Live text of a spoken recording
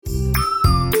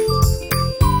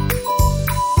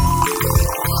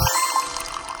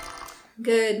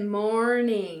Good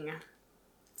morning.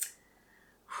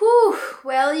 Whew.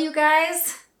 Well, you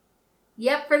guys,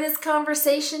 yep, for this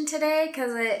conversation today,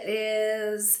 because it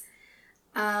is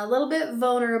a little bit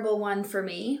vulnerable one for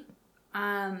me.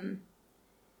 I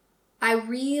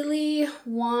really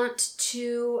want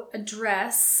to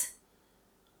address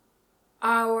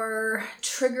our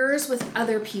triggers with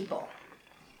other people.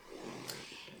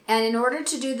 And in order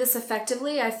to do this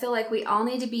effectively, I feel like we all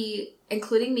need to be,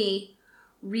 including me,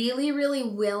 really, really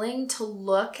willing to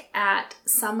look at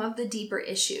some of the deeper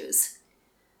issues.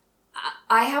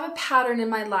 I have a pattern in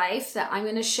my life that I'm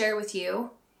going to share with you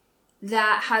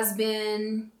that has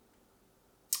been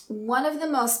one of the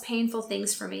most painful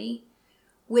things for me,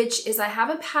 which is I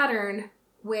have a pattern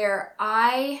where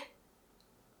I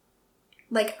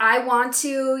want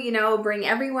to, bring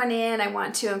everyone in. I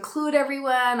want to include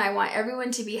everyone. I want everyone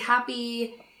to be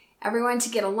happy, everyone to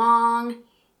get along.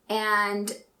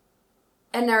 And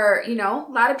there are,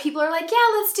 a lot of people are like,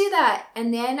 yeah, let's do that.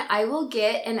 And then I will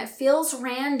get, and it feels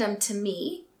random to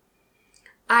me,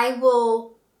 I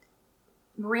will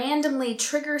randomly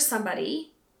trigger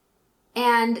somebody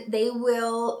and they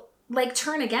will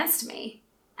turn against me.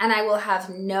 And I will have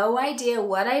no idea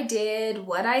what I did,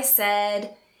 what I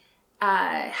said,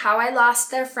 how I lost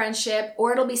their friendship,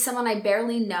 or it'll be someone I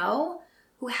barely know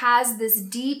who has this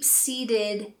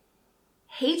deep-seated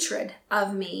hatred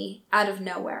of me out of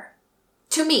nowhere.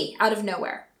 To me, out of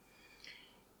nowhere.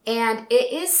 And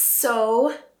it is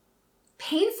so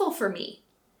painful for me.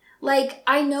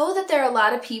 I know that there are a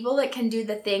lot of people that can do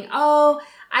the thing, oh,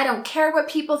 I don't care what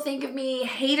people think of me,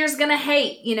 haters gonna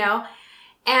hate,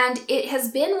 And it has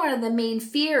been one of the main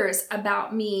fears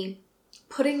about me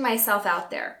putting myself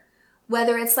out there.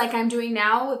 Whether it's like I'm doing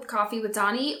now with Coffee with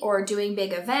Donnie, or doing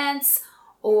big events,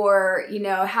 or,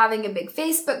 having a big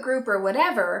Facebook group or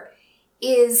whatever,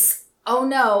 is, oh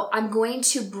no, I'm going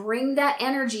to bring that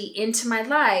energy into my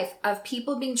life of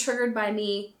people being triggered by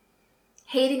me,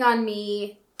 hating on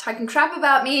me, talking crap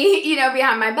about me,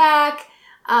 behind my back,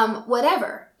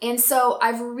 whatever. And so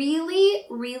I've really,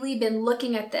 really been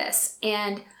looking at this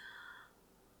and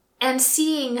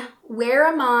seeing, where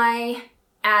am I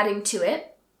adding to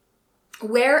it?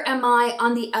 Where am I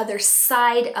on the other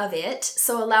side of it?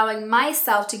 So allowing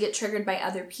myself to get triggered by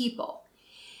other people.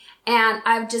 And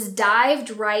I've just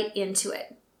dived right into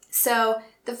it. So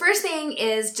the first thing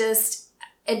is just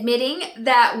admitting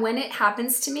that when it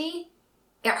happens to me,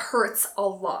 it hurts a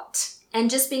lot. And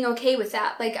just being okay with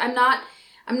that.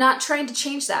 I'm not trying to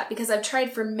change that, because I've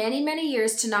tried for many, many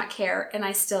years to not care, and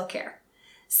I still care.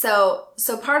 So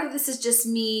part of this is just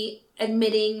me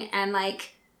admitting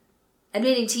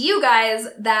to you guys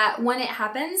that when it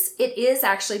happens, it is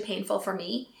actually painful for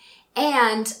me,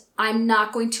 and I'm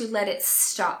not going to let it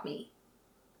stop me.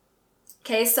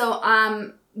 Okay,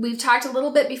 so we've talked a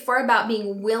little bit before about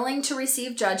being willing to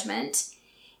receive judgment,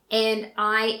 and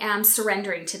I am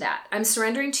surrendering to that. I'm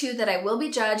surrendering to that I will be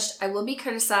judged, I will be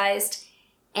criticized,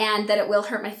 and that it will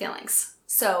hurt my feelings.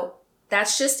 So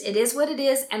that's just, it is what it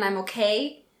is, and I'm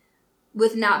okay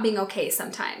with not being okay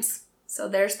sometimes. So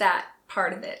there's that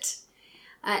part of it.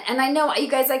 And I know, you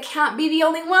guys, I can't be the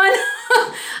only one.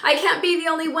 I can't be the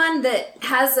only one that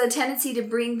has a tendency to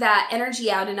bring that energy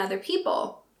out in other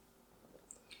people.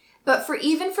 But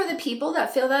even for the people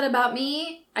that feel that about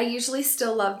me, I usually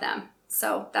still love them.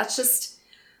 So that's just,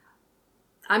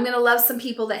 I'm going to love some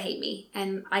people that hate me,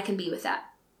 and I can be with that.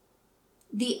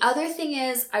 The other thing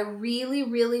is, I really,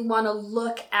 really want to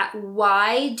look at,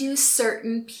 why do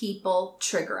certain people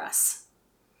trigger us?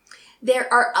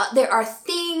 There are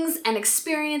things and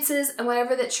experiences and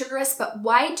whatever that trigger us, but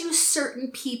why do certain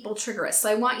people trigger us? So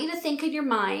I want you to think in your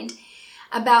mind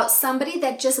about somebody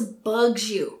that just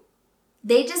bugs you.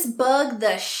 They just bug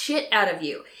the shit out of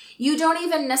you. You don't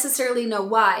even necessarily know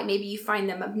why. Maybe you find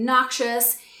them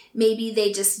obnoxious. Maybe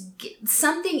they just get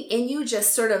something in you,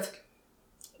 just sort of,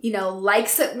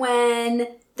 likes it when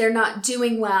they're not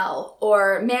doing well.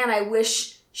 Or, man, I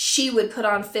wish she would put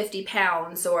on 50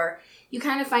 pounds. Or you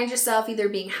kind of find yourself either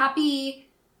being happy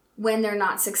when they're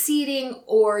not succeeding,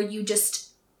 or you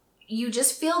just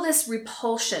feel this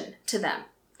repulsion to them.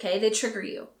 Okay, they trigger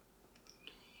you.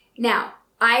 Now,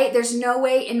 there's no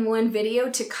way in one video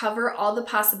to cover all the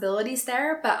possibilities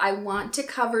there, but I want to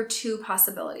cover two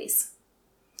possibilities.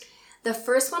 The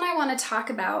first one I want to talk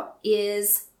about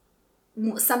is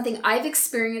something I've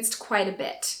experienced quite a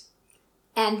bit.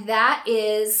 And that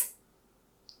is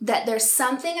that there's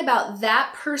something about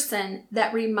that person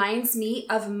that reminds me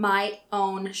of my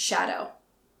own shadow.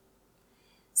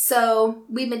 So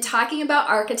we've been talking about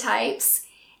archetypes,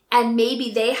 and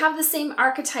maybe they have the same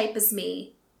archetype as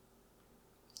me,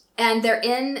 and they're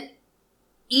in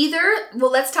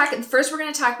let's talk, first we're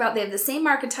going to talk about they have the same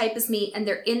archetype as me and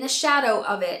they're in the shadow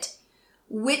of it,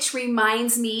 which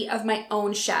reminds me of my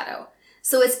own shadow.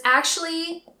 So it's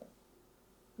actually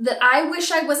that I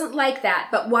wish I wasn't like that,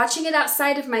 but watching it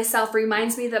outside of myself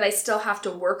reminds me that I still have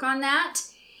to work on that,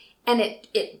 and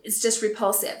it's just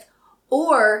repulsive.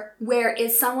 Or where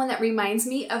it's someone that reminds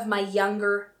me of my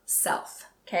younger self,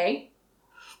 okay?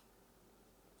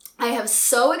 I have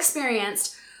so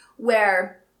experienced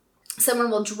where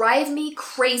someone will drive me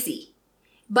crazy,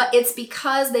 but it's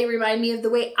because they remind me of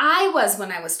the way I was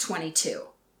when I was 22.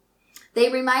 They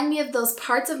remind me of those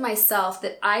parts of myself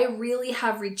that I really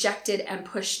have rejected and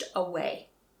pushed away.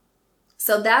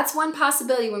 So that's one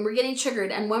possibility when we're getting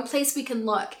triggered, and one place we can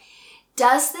look.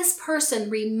 Does this person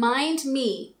remind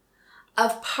me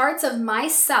of parts of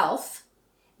myself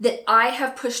that I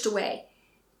have pushed away?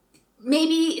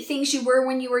 Maybe things you were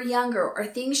when you were younger, or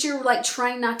things you're like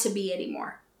trying not to be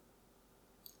anymore.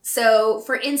 So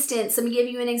for instance, let me give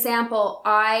you an example.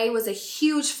 I was a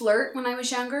huge flirt when I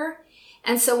was younger.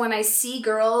 And so when I see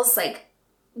girls, like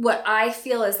what I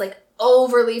feel is like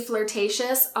overly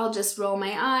flirtatious, I'll just roll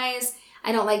my eyes.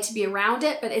 I don't like to be around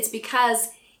it, but it's because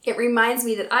it reminds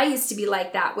me that I used to be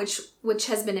like that, which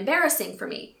has been embarrassing for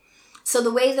me. So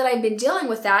the way that I've been dealing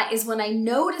with that is when I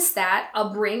notice that,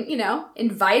 I'll bring,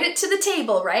 invite it to the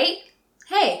table, right?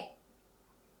 Hey,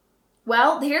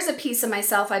 well, here's a piece of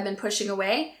myself I've been pushing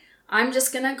away. I'm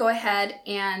just going to go ahead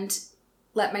and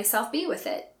let myself be with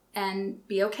it and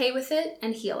be okay with it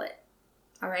and heal it.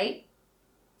 All right?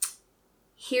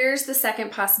 Here's the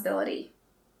second possibility.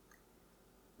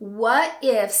 What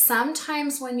if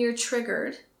sometimes when you're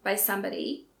triggered by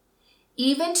somebody,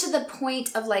 even to the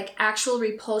point of like actual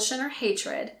repulsion or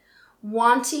hatred,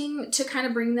 wanting to kind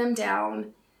of bring them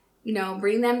down,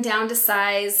 bring them down to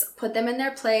size, put them in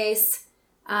their place,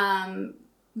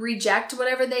 reject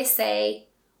whatever they say,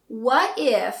 what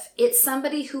if it's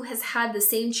somebody who has had the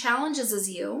same challenges as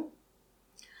you,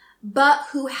 but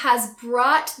who has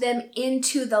brought them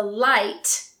into the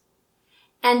light,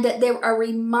 and that they're a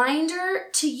reminder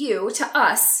to you, to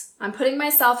us, I'm putting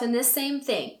myself in this same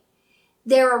thing,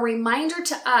 they're a reminder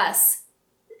to us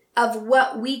of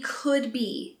what we could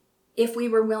be if we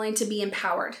were willing to be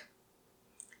empowered.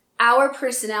 Our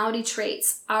personality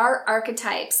traits, our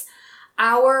archetypes,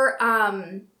 our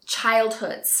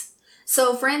childhoods.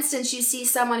 So for instance, you see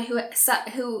someone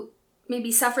who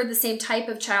maybe suffered the same type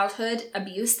of childhood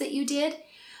abuse that you did,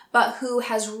 but who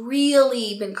has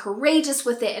really been courageous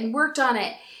with it and worked on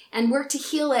it and worked to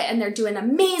heal it, and they're doing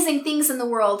amazing things in the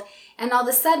world. And all of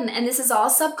a sudden, and this is all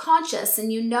subconscious,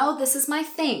 and this is my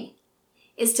thing,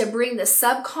 is to bring the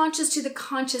subconscious to the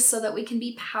conscious so that we can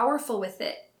be powerful with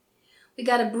it. We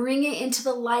got to bring it into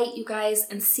the light, you guys,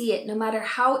 and see it, no matter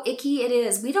how icky it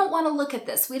is. We don't want to look at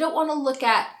this. We don't want to look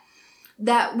at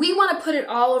that. We want to put it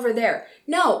all over there.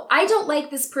 No, I don't like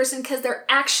this person because they're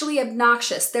actually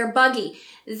obnoxious. They're buggy.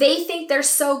 They think they're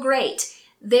so great.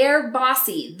 They're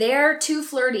bossy. They're too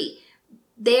flirty.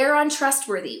 They're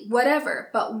untrustworthy, whatever.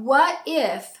 But what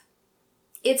if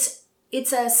it's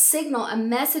a signal, a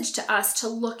message to us to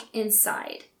look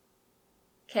inside?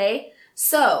 Okay?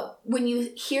 So when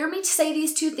you hear me say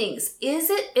these two things,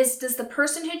 does the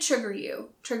person who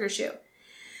triggers you,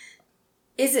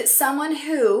 is it someone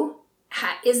who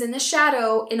is in the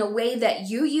shadow in a way that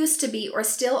you used to be or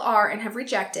still are and have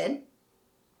rejected?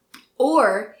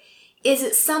 Or is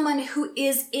it someone who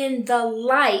is in the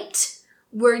light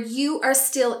where you are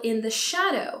still in the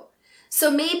shadow? So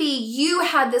maybe you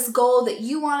had this goal that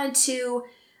you wanted to,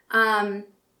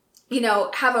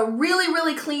 have a really,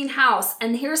 really clean house.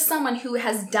 And here's someone who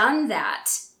has done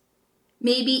that.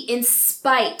 Maybe in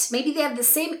spite. Maybe they have the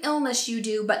same illness you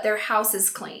do, but their house is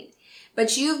clean.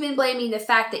 But you've been blaming the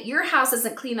fact that your house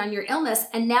isn't clean on your illness,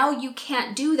 and now you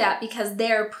can't do that because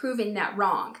they're proving that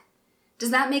wrong.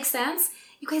 Does that make sense?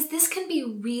 You guys, this can be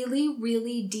really,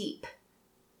 really deep.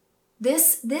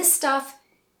 This stuff,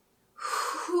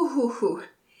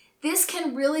 this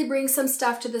can really bring some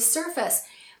stuff to the surface,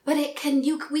 but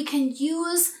we can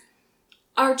use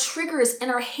our triggers and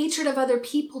our hatred of other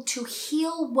people to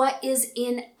heal what is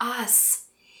in us.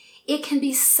 It can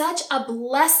be such a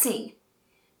blessing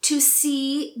to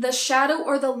see the shadow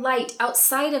or the light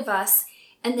outside of us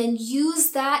and then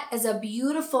use that as a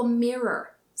beautiful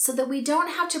mirror so that we don't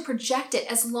have to project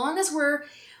it. As long as we're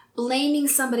blaming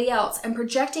somebody else and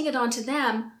projecting it onto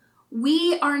them,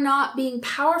 we are not being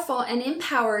powerful and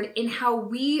empowered in how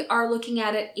we are looking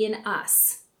at it in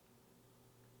us.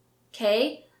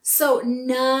 Okay? So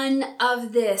none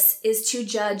of this is to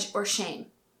judge or shame.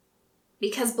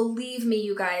 Because believe me,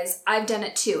 you guys, I've done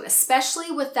it too,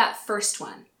 especially with that first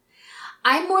one.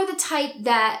 I'm more the type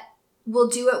that will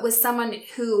do it with someone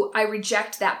who I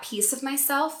reject that piece of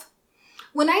myself.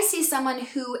 When I see someone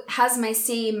who has my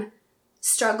same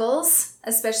struggles,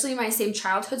 especially my same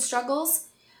childhood struggles,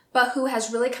 but who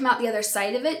has really come out the other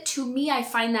side of it, to me, I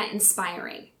find that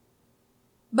inspiring.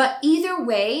 But either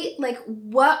way, like,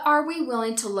 what are we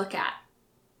willing to look at?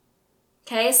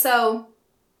 Okay, so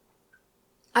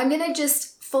I'm going to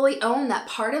just fully own that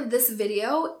part of this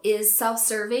video is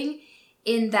self-serving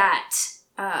in that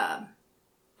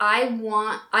I've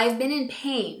been in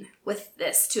pain with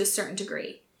this to a certain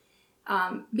degree.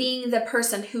 Being the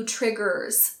person who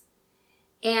triggers.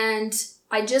 And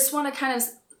I just want to kind of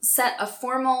set a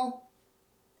formal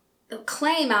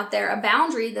claim out there, a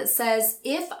boundary that says,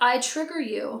 if I trigger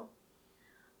you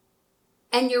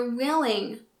and you're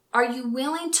willing, are you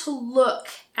willing to look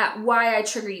at why I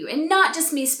trigger you? And not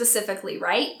just me specifically,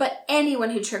 right? But anyone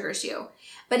who triggers you.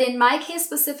 But in my case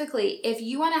specifically, if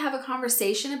you want to have a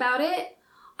conversation about it,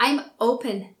 I'm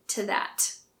open to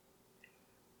that.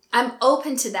 I'm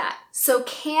open to that. So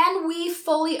can we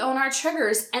fully own our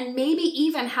triggers and maybe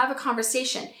even have a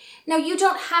conversation? Now, you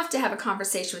don't have to have a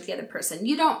conversation with the other person.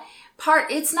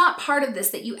 It's not part of this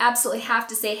that you absolutely have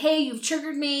to say, hey, you've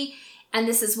triggered me and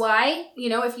this is why.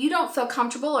 If you don't feel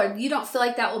comfortable or you don't feel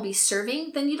like that will be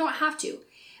serving, then you don't have to.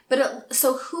 But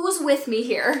so who's with me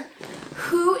here?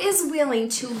 Who is willing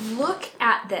to look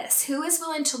at this? Who is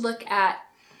willing to look at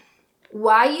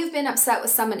why you've been upset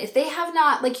with someone? If they have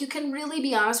not, like, you can really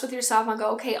be honest with yourself and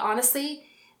go, okay, honestly,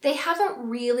 they haven't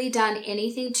really done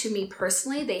anything to me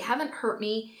personally. They haven't hurt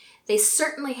me. They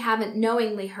certainly haven't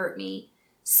knowingly hurt me.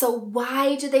 So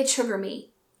why do they trigger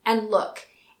me? And look,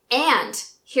 and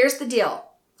here's the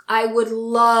deal. I would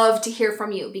love to hear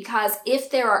from you, because if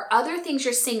there are other things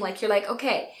you're seeing, like you're like,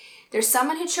 okay, there's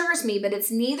someone who triggers me, but it's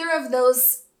neither of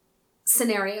those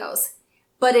scenarios,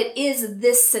 but it is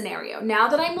this scenario. Now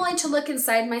that I'm willing to look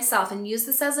inside myself and use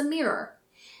this as a mirror,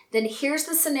 then here's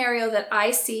the scenario that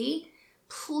I see.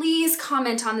 Please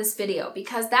comment on this video,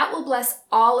 because that will bless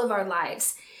all of our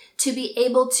lives to be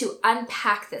able to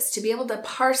unpack this, to be able to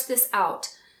parse this out,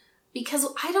 because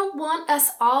I don't want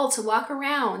us all to walk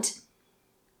around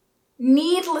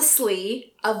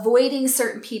needlessly avoiding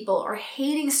certain people or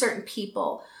hating certain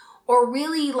people or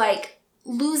really like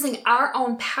losing our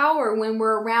own power when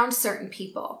we're around certain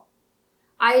people.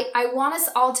 I want us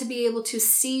all to be able to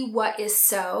see what is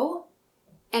so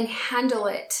and handle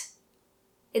it.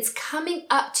 It's coming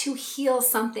up to heal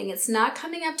something. It's not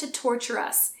coming up to torture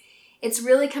us. It's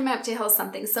really coming up to heal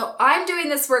something. So I'm doing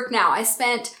this work now. I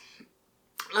spent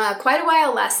quite a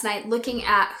while last night looking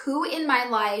at who in my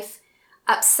life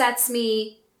upsets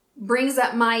me, brings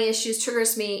up my issues,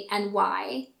 triggers me, and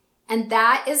why. And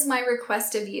that is my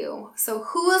request of you. So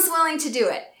who is willing to do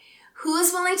it? Who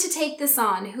is willing to take this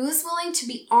on? Who is willing to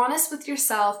be honest with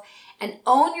yourself and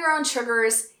own your own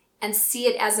triggers and see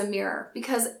it as a mirror?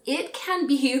 Because it can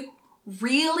be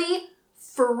really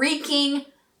freaking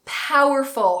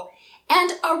powerful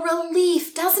and a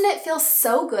relief. Doesn't it feel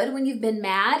so good when you've been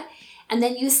mad and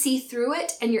then you see through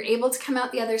it and you're able to come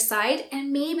out the other side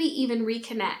and maybe even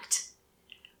reconnect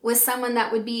with someone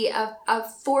that would be a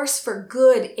force for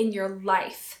good in your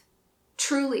life?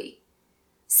 Truly.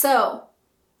 So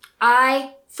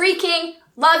I freaking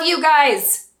love you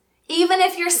guys. Even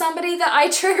if you're somebody that I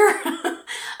trigger,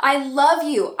 I love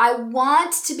you. I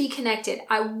want to be connected.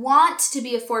 I want to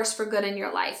be a force for good in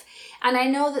your life. And I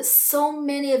know that so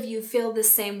many of you feel the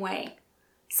same way.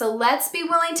 So let's be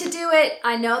willing to do it.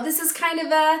 I know this is kind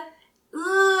of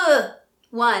a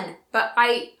one, but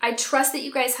I trust that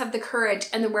you guys have the courage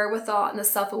and the wherewithal and the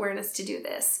self-awareness to do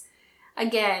this.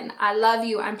 Again, I love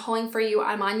you. I'm pulling for you.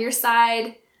 I'm on your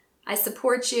side. I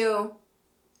support you.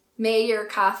 May your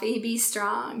coffee be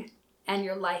strong and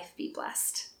your life be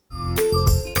blessed.